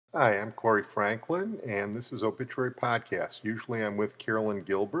Hi, I'm Corey Franklin, and this is Obituary Podcast. Usually I'm with Carolyn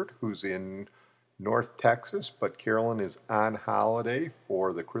Gilbert, who's in North Texas, but Carolyn is on holiday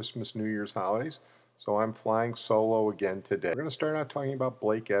for the Christmas New Year's holidays, so I'm flying solo again today. We're going to start out talking about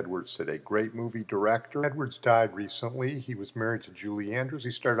Blake Edwards today. Great movie director. Edwards died recently. He was married to Julie Andrews. He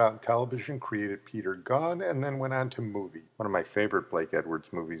started out in television, created Peter Gunn, and then went on to movie. One of my favorite Blake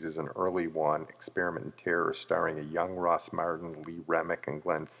Edwards movies is an early one, Experiment in Terror, starring a young Ross Martin, Lee Remick, and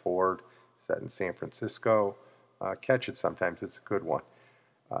Glenn Ford, set in San Francisco. Catch it sometimes, it's a good one.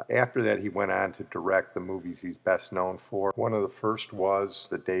 After that, he went on to direct the movies he's best known for. One of the first was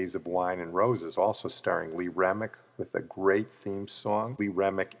The Days of Wine and Roses, also starring Lee Remick, with a great theme song. Lee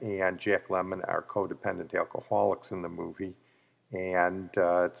Remick and Jack Lemmon are codependent alcoholics in the movie, and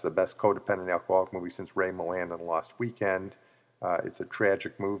it's the best codependent alcoholic movie since Ray Milland and Lost Weekend. It's a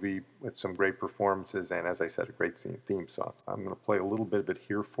tragic movie with some great performances and, as I said, a great theme song. I'm going to play a little bit of it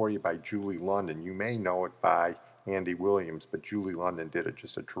here for you by Julie London. You may know it by Andy Williams, but Julie London did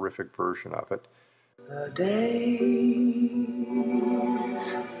just a terrific version of it. The days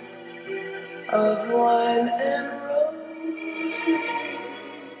of wine and roses,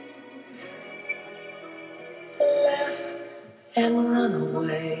 laugh and run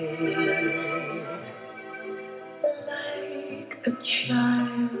away like a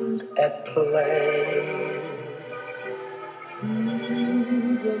child at play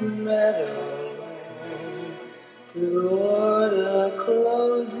through the meadowland toward the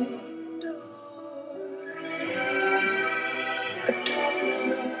closing door. A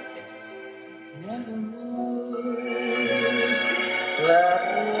dark nevermore that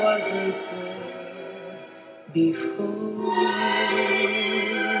wasn't there before.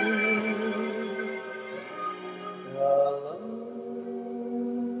 The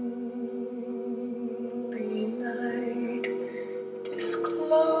lonely night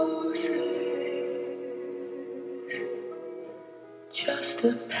discloses just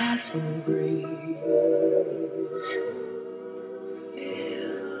a passing breeze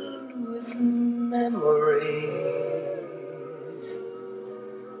filled with memories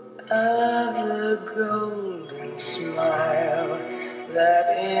of the golden smile that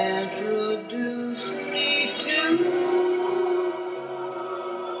introduced me to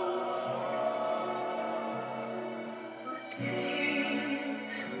the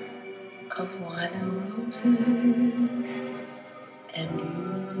days of wine and roses and you.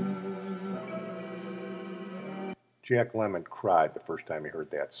 Jack Lemmon cried the first time he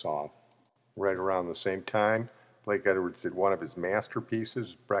heard that song. Right around the same time, Blake Edwards did one of his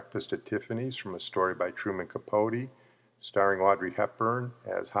masterpieces, Breakfast at Tiffany's, from a story by Truman Capote, starring Audrey Hepburn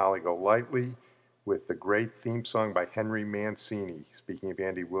as Holly Golightly, with the great theme song by Henry Mancini. Speaking of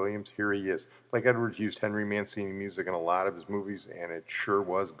Andy Williams, here he is. Blake Edwards used Henry Mancini music in a lot of his movies, and it sure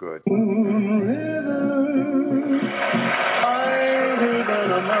was good.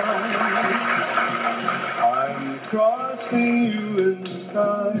 I'm crossing you in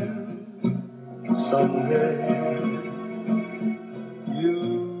style someday.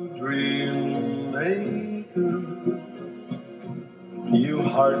 You dream maker, you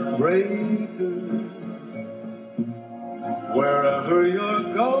heartbreaker. Wherever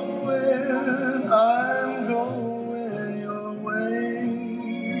you're going, I'm going your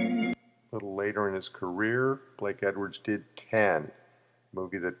way. A little later in his career, Blake Edwards did 10,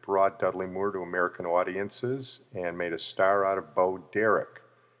 movie that brought Dudley Moore to American audiences and made a star out of Bo Derek,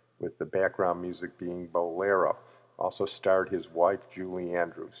 with the background music being Bolero. Also starred his wife, Julie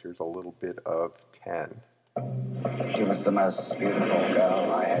Andrews. Here's a little bit of 10. She was the most beautiful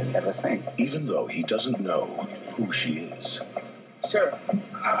girl I had ever seen. Even though he doesn't know who she is. Sir.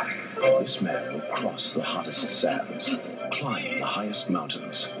 This man will cross the hottest sands, climb the highest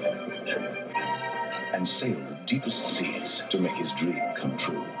mountains, and sail the deepest seas to make his dream come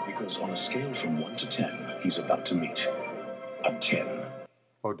true. Because on a scale from 1 to 10, he's about to meet a 10.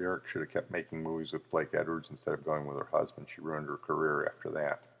 Oh, Derek should have kept making movies with Blake Edwards instead of going with her husband. She ruined her career after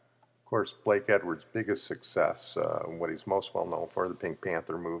that. Of course, Blake Edwards' biggest success, what he's most well known for, the Pink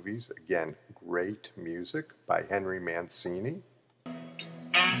Panther movies. Again, great music by Henry Mancini.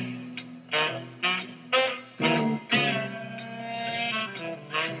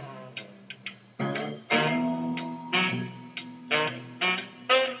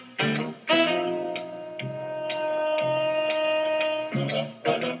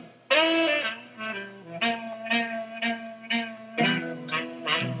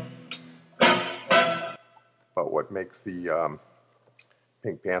 But what makes the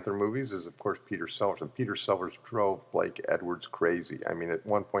Pink Panther movies is, of course, Peter Sellers. And Peter Sellers drove Blake Edwards crazy. I mean, at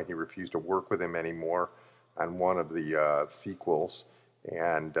one point he refused to work with him anymore on one of the sequels.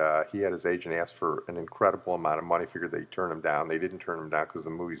 And he had his agent ask for an incredible amount of money, figured they'd turn him down. They didn't turn him down because the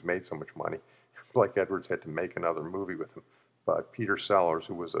movies made so much money. Blake Edwards had to make another movie with him. But Peter Sellers,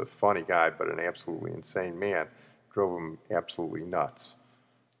 who was a funny guy but an absolutely insane man, drove him absolutely nuts.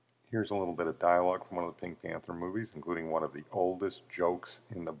 Here's a little bit of dialogue from one of the Pink Panther movies, including one of the oldest jokes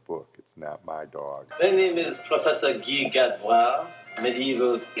in the book. It's not my dog. My name is Professor Guy Gadbois,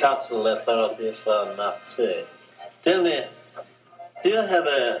 medieval council authority from Marseille. Tell me, do you have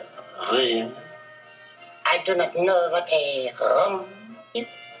a ring? I do not know what a rum is.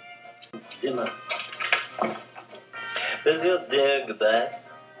 Zimmer. Does your dog bark?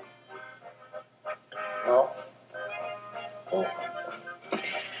 No. Oh.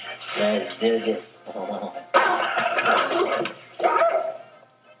 Nice dog.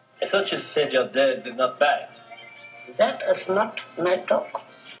 I thought you said your dog did not bite. That is not my dog.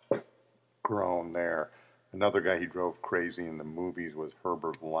 Grown there. Another guy he drove crazy in the movies was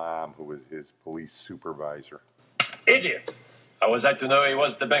Herbert Lom, who was his police supervisor. Idiot! How was I to know he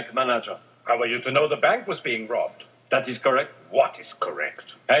was the bank manager? How were you to know the bank was being robbed? That is correct. What is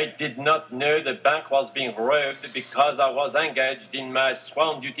correct? I did not know the bank was being robbed because I was engaged in my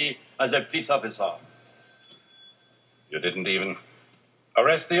sworn duty as a police officer. You didn't even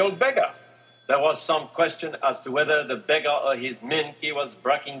arrest the old beggar. There was some question as to whether the beggar or his monkey was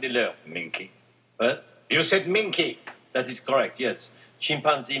breaking the law. Minky. What? You said Minky. That is correct, yes.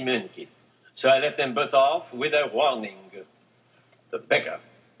 Chimpanzee monkey. So I left them both off with a warning. The beggar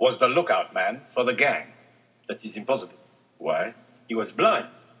was the lookout man for the gang. That is impossible. Why? He was blind.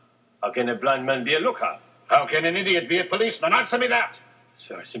 How can a blind man be a lookout? How can an idiot be a policeman? Answer me that! It's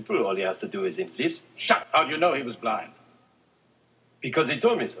very simple. All he has to do is enlist. Shut! How do you know he was blind? Because he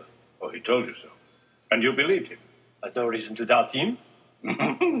told me so. Oh, he told you so. And you believed him. There's no reason to doubt him.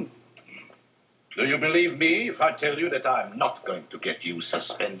 Do you believe me if I tell you that I'm not going to get you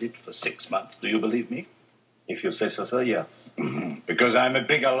suspended for 6 months? Do you believe me? If you say so, sir, yes. Because I'm a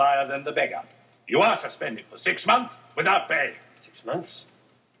bigger liar than the beggar. You are suspended for 6 months without pay. 6 months?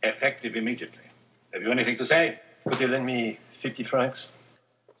 Effective immediately. Have you anything to say? Could you lend me 50 francs?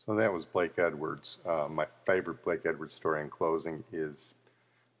 So that was Blake Edwards. My favorite Blake Edwards story in closing is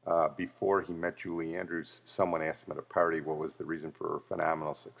before he met Julie Andrews, someone asked him at a party what was the reason for her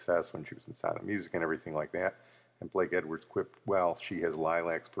phenomenal success when she was in Sound of Music and everything like that. And Blake Edwards quipped, well, she has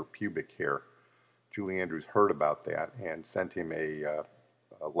lilacs for pubic hair. Julie Andrews heard about that and sent him a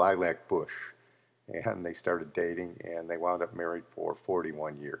lilac bush. And they started dating, and they wound up married for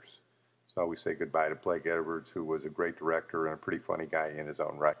 41 years. So we say goodbye to Blake Edwards, who was a great director and a pretty funny guy in his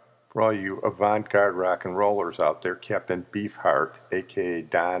own right. For all you avant-garde rock and rollers out there, Captain Beefheart, a.k.a.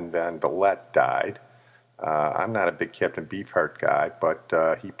 Don Van Vliet, died. I'm not a big Captain Beefheart guy,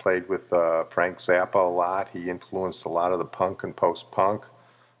 but he played with Frank Zappa a lot. He influenced a lot of the punk and post-punk.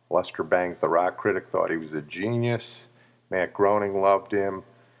 Lester Bangs, the rock critic, thought he was a genius. Matt Groening loved him.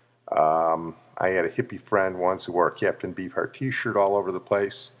 I had a hippie friend once who wore a Captain Beefheart t-shirt all over the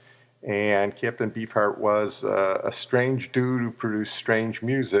place. And Captain Beefheart was a strange dude who produced strange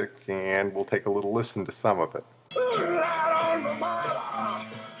music, and we'll take a little listen to some of it.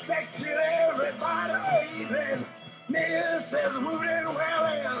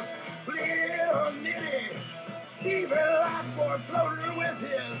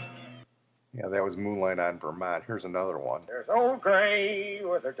 Yeah, that was Moonlight on Vermont. Here's another one. There's old Granny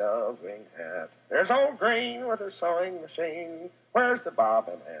with her dove-winged hat. There's old Green with her sewing machine. Where's the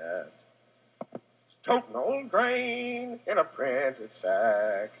bobbin hat? It's toting old Grain in a printed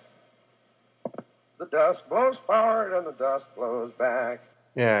sack. The dust blows forward and the dust blows back.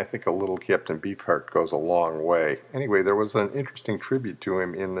 Yeah, I think a little Captain Beefheart goes a long way. Anyway, there was an interesting tribute to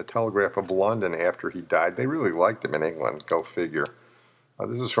him in the Telegraph of London after he died. They really liked him in England, go figure.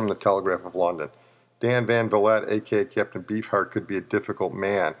 This is from the Telegraph of London. Dan Van Vliet, a.k.a. Captain Beefheart, could be a difficult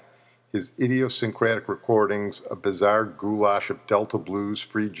man. His idiosyncratic recordings, a bizarre goulash of Delta blues,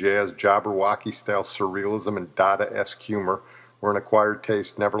 free jazz, Jabberwocky-style surrealism, and Dada-esque humor were an acquired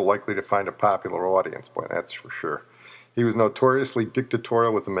taste never likely to find a popular audience. Boy, that's for sure. He was notoriously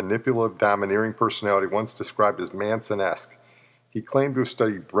dictatorial with a manipulative, domineering personality once described as Manson-esque. He claimed to have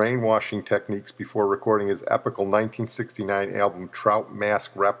studied brainwashing techniques before recording his epical 1969 album Trout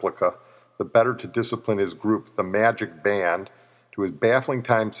Mask Replica, the better to discipline his group, the Magic Band, to his baffling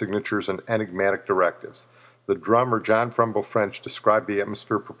time signatures and enigmatic directives. The drummer, John Frumbo French, described the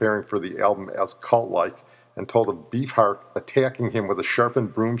atmosphere preparing for the album as cult-like and told of Beefheart attacking him with a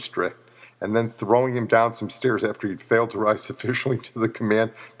sharpened broomstick and then throwing him down some stairs after he'd failed to rise sufficiently to the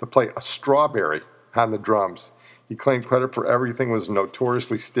command to play a strawberry on the drums. He claimed credit for everything, was a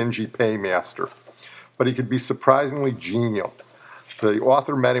notoriously stingy paymaster. But he could be surprisingly genial. The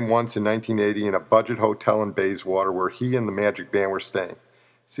author met him once in 1980 in a budget hotel in Bayswater where he and the Magic Band were staying.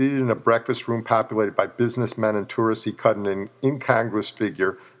 Seated in a breakfast room populated by businessmen and tourists, he cut an incongruous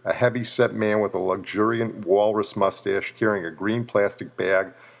figure, a heavy-set man with a luxuriant walrus mustache carrying a green plastic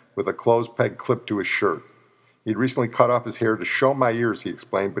bag with a clothes peg clipped to his shirt. He'd recently cut off his hair to show my ears, he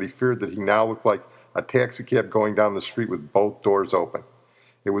explained, but he feared that he now looked like a taxicab going down the street with both doors open.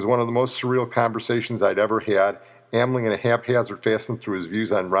 It was one of the most surreal conversations I'd ever had, ambling in a haphazard fashion through his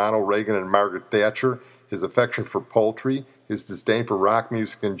views on Ronald Reagan and Margaret Thatcher, his affection for poultry, his disdain for rock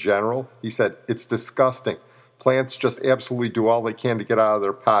music in general. He said, "It's disgusting. Plants just absolutely do all they can to get out of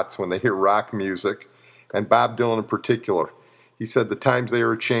their pots when they hear rock music," and Bob Dylan in particular. He said the times they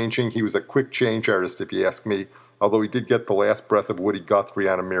were changing, he was a quick change artist, if you ask me, although he did get the last breath of Woody Guthrie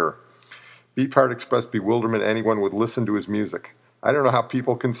on a mirror. Beefheart expressed bewilderment anyone would listen to his music. "I don't know how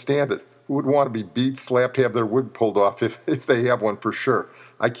people can stand it. Who would want to be beat, slapped, have their wig pulled off if they have one for sure?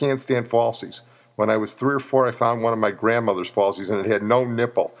 I can't stand falsies. When I was 3 or 4, I found one of my grandmother's falsies, and it had no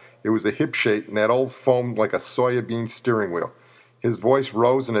nipple. It was a hip shape, and that old foamed like a soybean steering wheel." His voice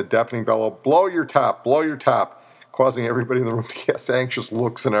rose in a deafening bellow, blow your top," causing everybody in the room to cast anxious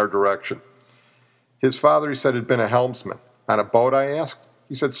looks in our direction. His father, he said, had been a helmsman. "On a boat?" I asked.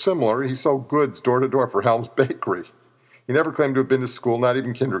 He said, "Similar. He sold goods door to door for Helm's Bakery." He never claimed to have been to school, not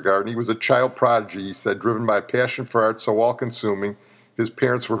even kindergarten. He was a child prodigy, he said, driven by a passion for art so all-consuming, his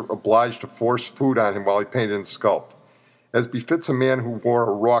parents were obliged to force food on him while he painted and sculpted. As befits a man who wore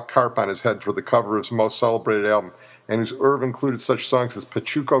a raw carp on his head for the cover of his most celebrated album, and whose oeuvre included such songs as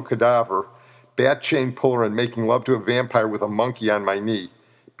Pachuco Cadaver, Bat Chain Puller, and Making Love to a Vampire with a Monkey on My Knee,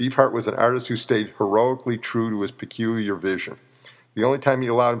 Beefheart was an artist who stayed heroically true to his peculiar vision. The only time he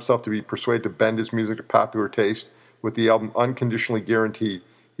allowed himself to be persuaded to bend his music to popular taste, with the album unconditionally guaranteed,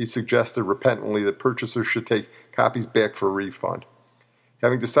 he suggested repentantly that purchasers should take copies back for a refund.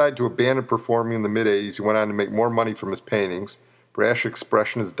 Having decided to abandon performing in the mid-'80s, he went on to make more money from his paintings, brash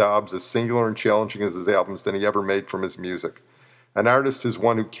expressionist daubs as singular and challenging as his albums than he ever made from his music. "An artist is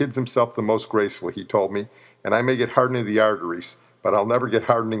one who kids himself the most gracefully," he told me, "and I may get hardening of the arteries, but I'll never get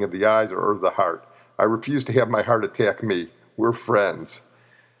hardening of the eyes or of the heart. I refuse to have my heart attack me. We're friends."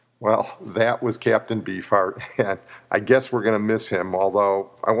 Well, that was Captain Beefheart, and I guess we're going to miss him, although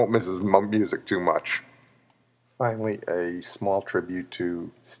I won't miss his music too much. Finally, a small tribute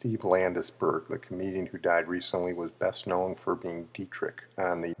to Steve Landesberg, the comedian who died recently, was best known for being Dietrich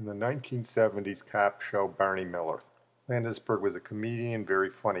on the 1970s cop show Barney Miller. Landesberg was a comedian,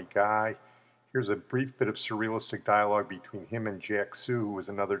 very funny guy. Here's a brief bit of surrealistic dialogue between him and Jack Sue, who was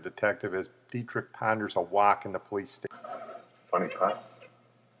another detective, as Dietrich ponders a walk in the police station. Funny part?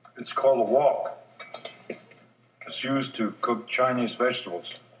 It's called a wok. It's used to cook Chinese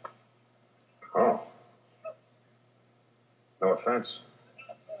vegetables. Oh. No offense.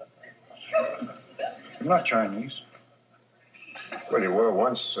 I'm not Chinese. Well, you were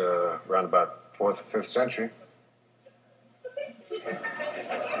once, around about 4th or 5th century.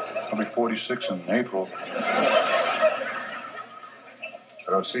 I'll be 46 in April. I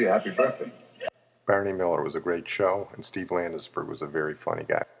don't see you. Happy birthday. Barney Miller was a great show, and Steve Landesberg was a very funny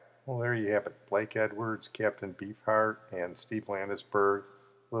guy. Well, there you have it. Blake Edwards, Captain Beefheart, and Steve Landesberg.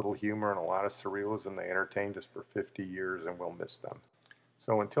 Little humor and a lot of surrealism. They entertained us for 50 years, and we'll miss them.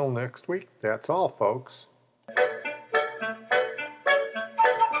 So until next week, that's all, folks.